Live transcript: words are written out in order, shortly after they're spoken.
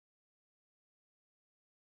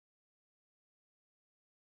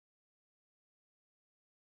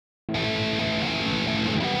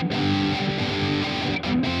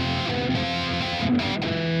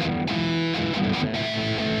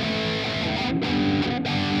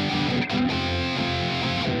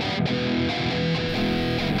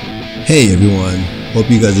Hey everyone, hope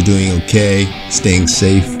you guys are doing okay, staying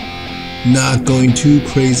safe, not going too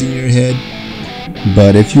crazy in your head.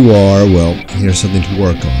 But if you are, well, here's something to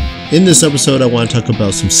work on. In this episode, I want to talk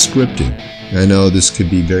about some scripting. I know this could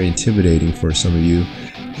be very intimidating for some of you.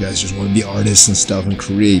 You guys just want to be artists and stuff and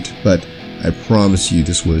create, but I promise you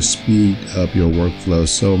this will speed up your workflow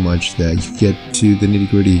so much that you get to the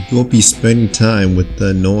nitty-gritty. You won't be spending time with the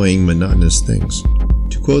annoying, monotonous things.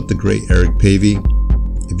 To quote the great Eric Pavey,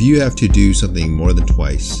 if you have to do something more than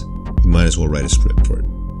twice, you might as well write a script for it.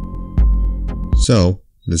 So,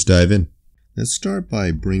 let's dive in. Let's start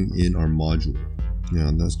by bringing in our module. Now,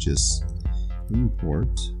 that's just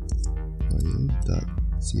import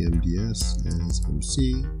cmds as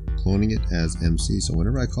MC, cloning it as MC. So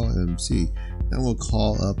whenever I call it MC, that will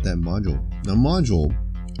call up that module. Now, module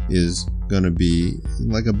is going to be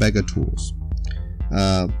like a bag of tools.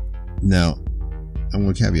 Now, I'm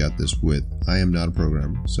going to caveat this with, I am not a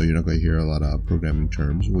programmer, so you're not going to hear a lot of programming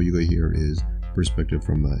terms. What you're going to hear is perspective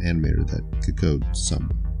from an animator that could code some.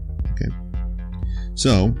 Okay.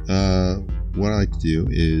 So, what I like to do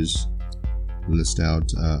is list out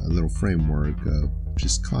a little framework of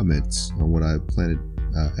just comments on what I planted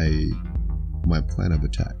my plan of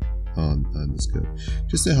attack on this code,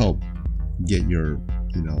 just to help get your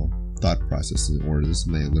thought process in order. This is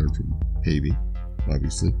something I learned from Pavey,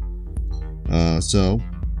 obviously. So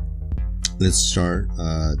let's start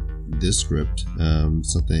this script,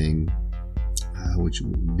 something which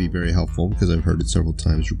would be very helpful because I've heard it several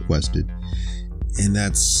times requested, and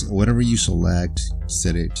that's whatever you select,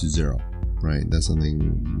 set it to 0, right? That's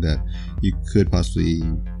something that you could possibly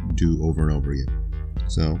do over and over again.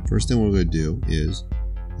 So first thing we're going to do is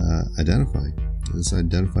identify. Let's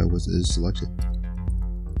identify what is selected.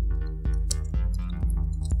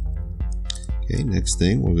 Okay, next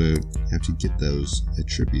thing, we're going to have to get those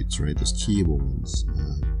attributes, right? Those keyable ones.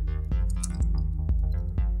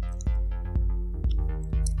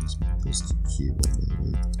 Let's make those keyable that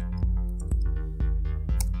way.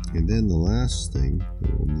 And then the last thing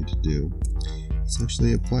that we'll need to do is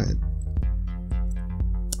actually apply it.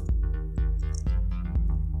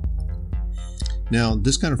 Now,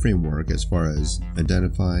 this kind of framework, as far as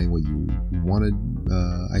identifying what you want to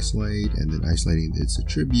isolate, and then isolating its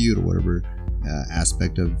attribute or whatever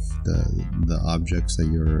aspect of the objects that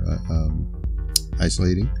you're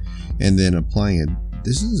isolating, and then applying it.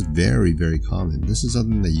 This is very, very common. This is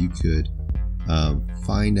something that you could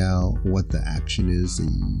find out what the action is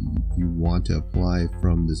that you want to apply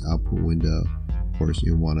from this output window. Of course,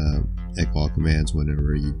 you want to echo all commands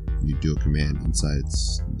whenever you do a command inside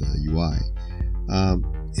the UI,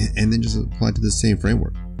 and then just apply to the same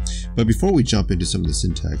framework. But before we jump into some of the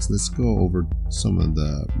syntax, let's go over some of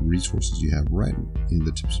the resources you have right in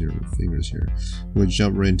the tips of your fingers here. We'll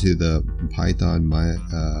jump right into the Python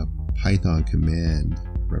command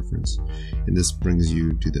reference, and this brings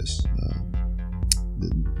you to this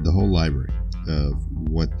the whole library of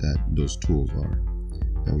what those tools are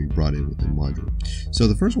that we brought in within module. So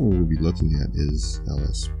the first one we'll be looking at is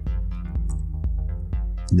ls.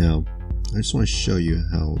 Now, I just want to show you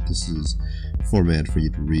how this is formatted for you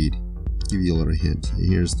to read. Give you a little hint.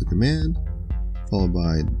 Here's the command, followed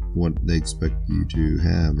by what they expect you to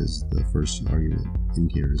have is the first argument. In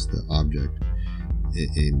here is the object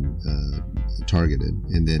targeted,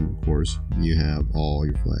 and then of course you have all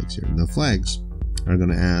your flags here. And the flags are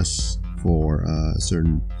going to ask for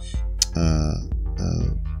certain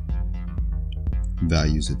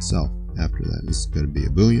values itself. After that, it's going to be a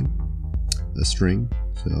boolean, a string.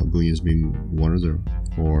 So booleans being 1 or 0,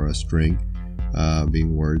 or a string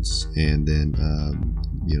being words, and then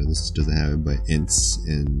this doesn't have it, but ints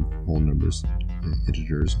and whole numbers,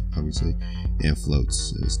 integers obviously, and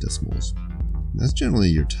floats as decimals. That's generally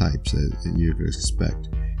your types that you could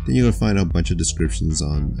expect. Then you're going to find out a bunch of descriptions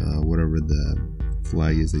on whatever the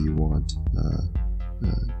flag is that you want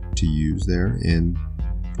to use there, and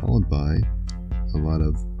followed by a lot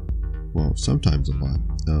of, well, sometimes a lot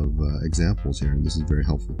of examples here, and this is very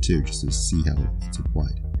helpful too, just to see how it's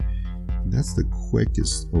applied. And that's the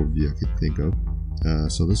quickest overview I could think of.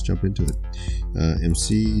 So let's jump into it.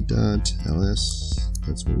 mc.ls,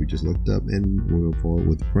 that's what we just looked up, and we'll go forward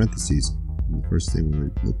with the parentheses. And the first thing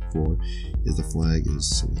we look for is the flag is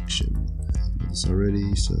selection. I know this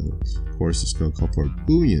already, so of course it's going to call for a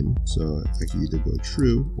boolean, so I can either go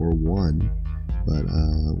true or 1, but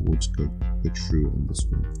we'll just go true on this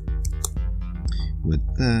one. With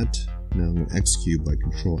that, now I'm going to execute by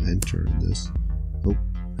Control Enter on this. Oh,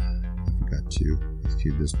 I forgot to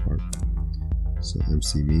execute this part. So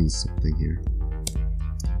MC means something here.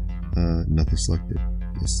 Nothing selected.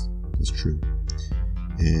 Yes, that's true.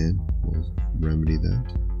 And we'll remedy that.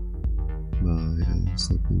 by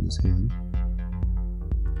selecting this hand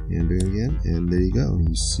and doing it again, and there you go.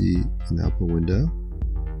 You see an output window.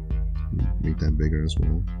 Make that bigger as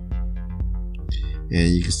well, and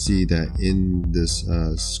you can see that in this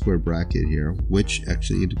square bracket here, which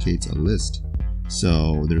actually indicates a list.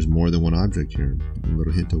 So there's more than one object here. A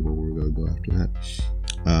little hint of where we're going to go after that.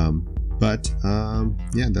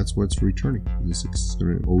 Yeah, that's what's returning. It's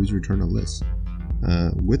going to always return a list.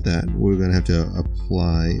 With that, we're going to have to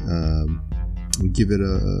apply, give it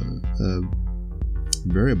a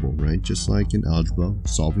variable, right? Just like in algebra,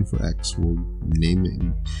 solving for x, we'll name it,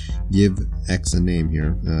 give x a name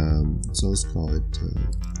here. So let's call it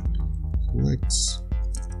x,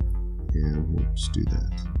 and we'll just do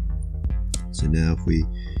that. So now if we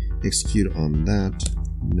execute on that,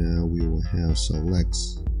 now we will have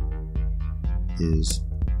selects is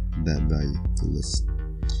that value, the list.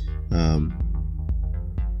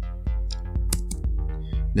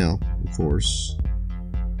 Now, of course,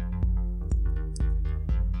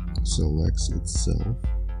 selects itself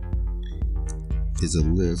is a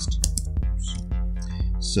list.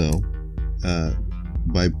 So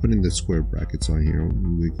by putting the square brackets on here,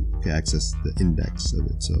 we can access the index of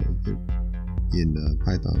it. So in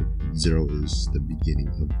Python, 0 is the beginning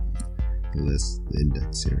of the list, the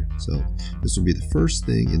index here. So this will be the first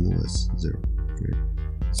thing in the list, 0. Right?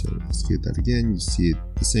 So execute that again. You see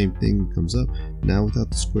the same thing comes up now without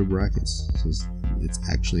the square brackets. So it's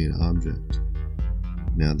actually an object.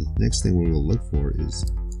 Now the next thing we're going to look for is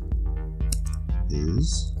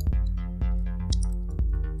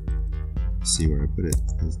see where I put it,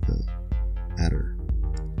 is the adder.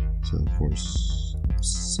 So of course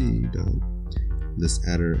C dot this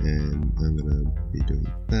adder, and I'm going to be doing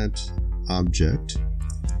that object,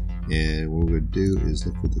 and what we're going to do is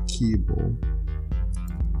look for the keyable.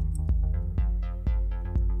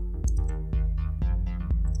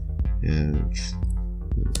 And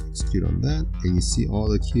execute on that, and you see all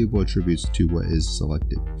the keyable attributes to what is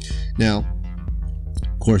selected. Now,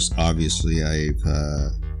 of course, obviously, I've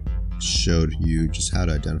showed you just how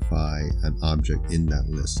to identify an object in that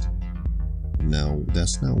list. Now,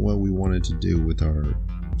 that's not what we wanted to do with our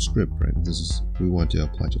script, right? We want to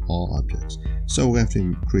apply to all objects. So we have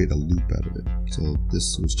to create a loop out of it. So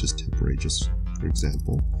this was just temporary, just for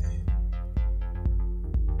example.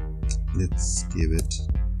 Let's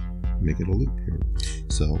make it a loop here.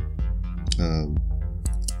 So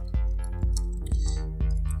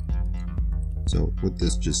so what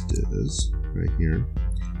this just is right here,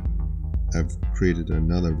 I've created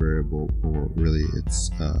another variable, or really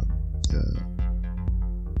it's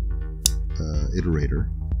iterator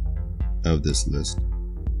of this list.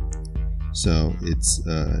 So it's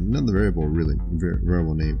another variable, really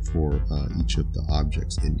variable name for each of the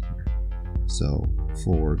objects in here. So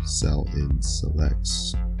for cell in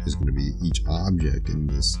selects is going to be each object in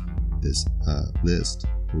this list.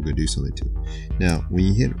 We're going to do something to it. Now, when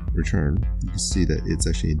you hit return, you can see that it's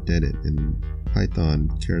actually indented, and Python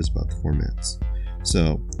cares about the formats.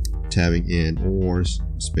 So tabbing in or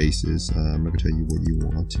spaces, I'm not going to tell you what you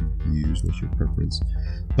want to use, what's your preference,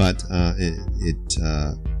 but it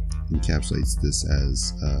encapsulates this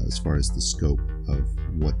as far as the scope of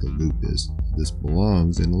what the loop is. This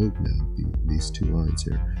belongs in a loop now, these two lines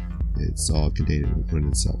here. It's all contained within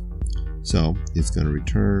itself. So it's going to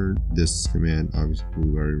return this command. Obviously,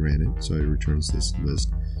 we already ran it, so it returns this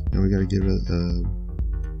list. Now we got to give it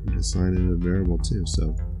assign it a variable too.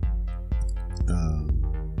 So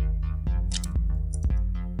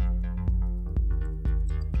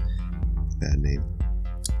bad name.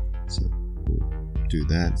 So we'll do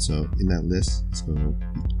that. So in that list, it's going to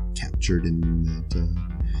be captured in that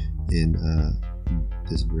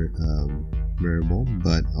this variable,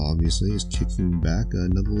 but obviously it's kicking back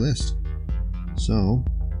another list. So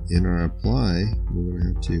in our apply, we're going to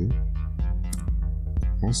have to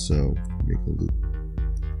also make a loop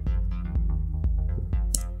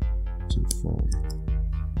to far.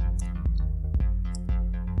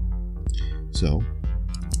 So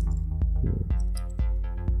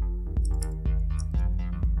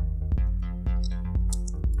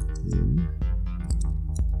in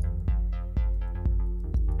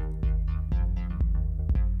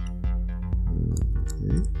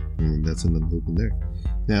and that's another loop in there.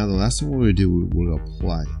 Now the last thing we're going to do, we'll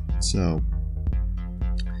apply it. So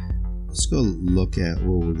let's go look at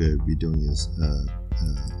what we're going to be doing is a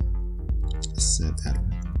set adder,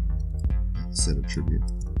 a set attribute.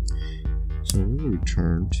 So we'll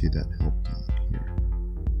return to that help dot here,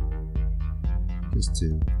 just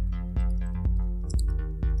to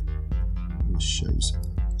show you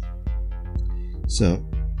something. So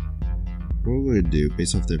what we're going to do,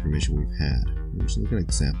 based off the information we've had, we're just looking at an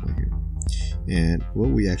example here. And what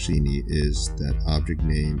we actually need is that object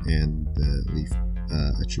name and the leaf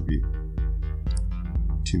attribute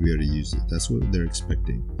to be able to use it. That's what they're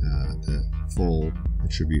expecting, the full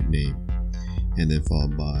attribute name, and then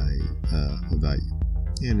followed by a value.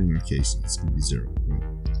 And in our case, it's going to be 0.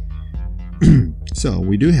 Right? So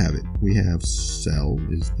we do have it. We have cell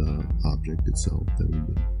is the object itself that we've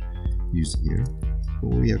been using here. But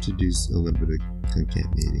what we have to do is a little bit of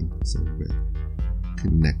concatenating, so we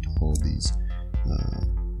connect all these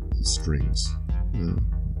strings.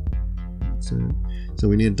 So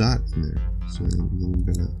we need a dot in there. So then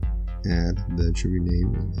we're gonna add the attribute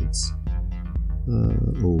name, and it's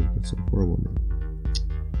oh, that's a horrible name.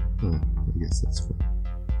 Oh, I guess that's fine.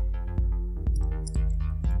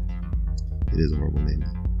 It is a horrible name.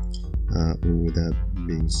 With that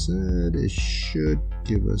being said, it should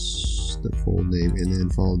give us the full name and then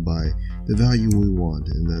followed by the value we want,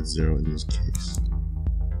 and that's 0 in this case.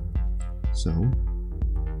 So,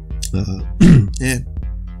 and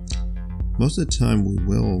most of the time we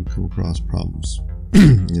will come across problems,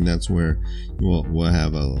 and that's where we'll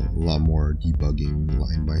have a lot more debugging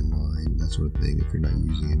line by line, that sort of thing, if you're not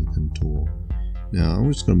using any kind of tool. Now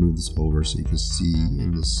I'm just going to move this over so you can see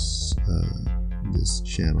in this this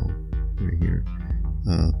channel right here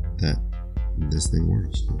that this thing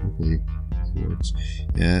works. So hopefully it works.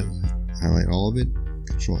 And highlight all of it,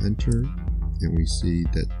 Control Enter, and we see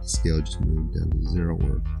that the scale just moved down to 0,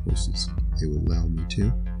 or closest it would allow me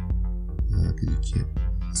to, because you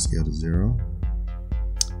can't scale to 0.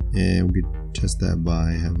 And we could test that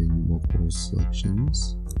by having multiple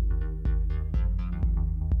selections.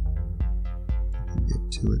 I can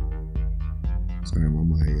get to it. Sorry, I'm on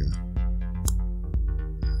my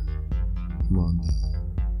I'm on the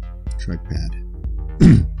trackpad.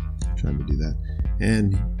 Trying to do that.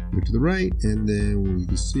 And move to the right, and then you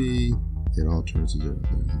can see it all turns to 0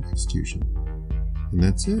 in execution. And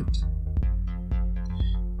that's it.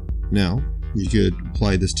 Now, you could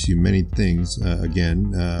apply this to many things.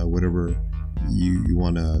 Again, whatever you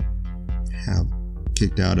want to have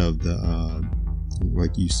kicked out of the,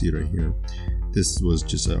 like you see it right here. This was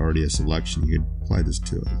just already a selection. You could apply this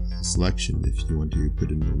to a selection if you want to put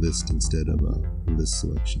in a list instead of a list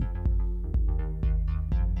selection.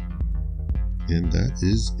 And that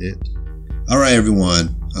is it. Alright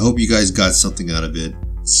everyone, I hope you guys got something out of it.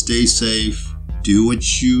 Stay safe, do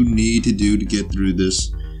what you need to do to get through this.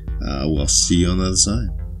 We'll see you on the other side.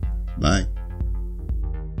 Bye.